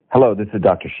Hello, this is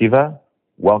Dr. Shiva.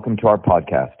 Welcome to our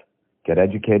podcast, Get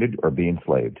Educated or Be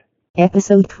Enslaved.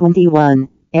 Episode 21,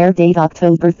 air date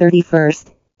October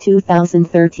 31st,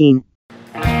 2013.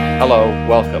 Hello,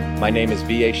 welcome. My name is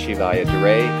V.A. Shivaya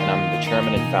Duray, and I'm the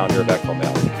chairman and founder of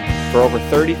EchoMail. For over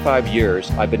 35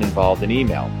 years, I've been involved in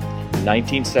email. In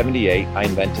 1978, I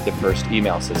invented the first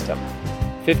email system.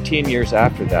 15 years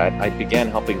after that, I began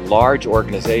helping large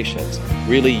organizations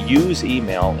really use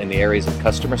email in the areas of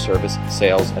customer service,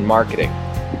 sales, and marketing.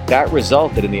 That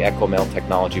resulted in the EchoMail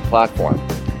technology platform.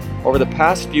 Over the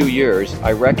past few years,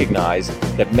 I recognize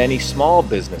that many small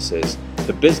businesses,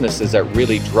 the businesses that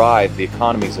really drive the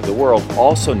economies of the world,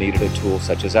 also needed a tool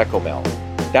such as EchoMail.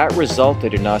 That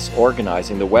resulted in us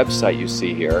organizing the website you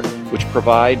see here, which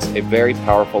provides a very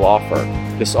powerful offer.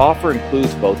 This offer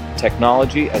includes both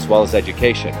technology as well as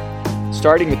education.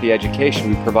 Starting with the education,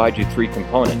 we provide you three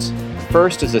components.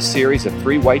 First is a series of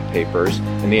 3 white papers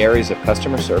in the areas of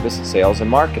customer service, sales, and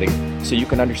marketing, so you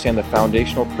can understand the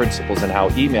foundational principles and how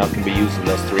email can be used in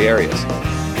those 3 areas.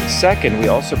 Second, we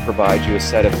also provide you a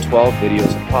set of 12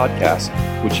 videos and podcasts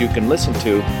which you can listen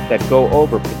to that go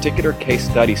over particular case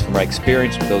studies from my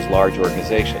experience with those large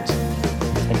organizations.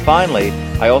 And finally,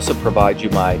 I also provide you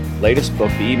my latest book,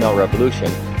 The Email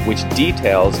Revolution, which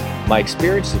details my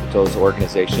experiences with those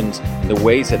organizations and the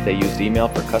ways that they used email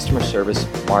for customer service,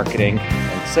 marketing,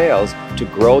 and sales to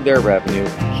grow their revenue,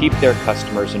 keep their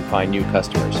customers, and find new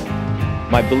customers.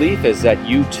 My belief is that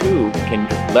you too can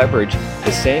leverage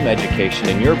the same education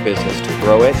in your business to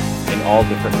grow it in all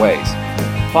different ways.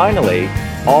 Finally,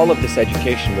 all of this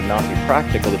education would not be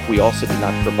practical if we also did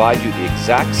not provide you the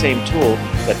exact same tool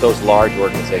that those large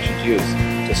organizations use.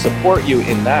 To support you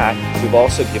in that, we've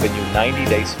also given you 90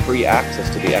 days free access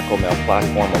to the EchoMail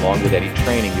platform along with any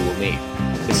training you will need.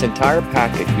 This entire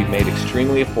package we've made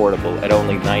extremely affordable at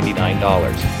only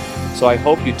 $99. So I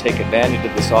hope you take advantage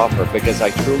of this offer because I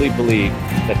truly believe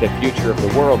that the future of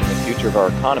the world and the future of our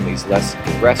economies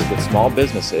rests with small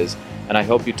businesses, and I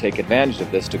hope you take advantage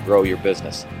of this to grow your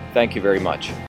business. Thank you very much.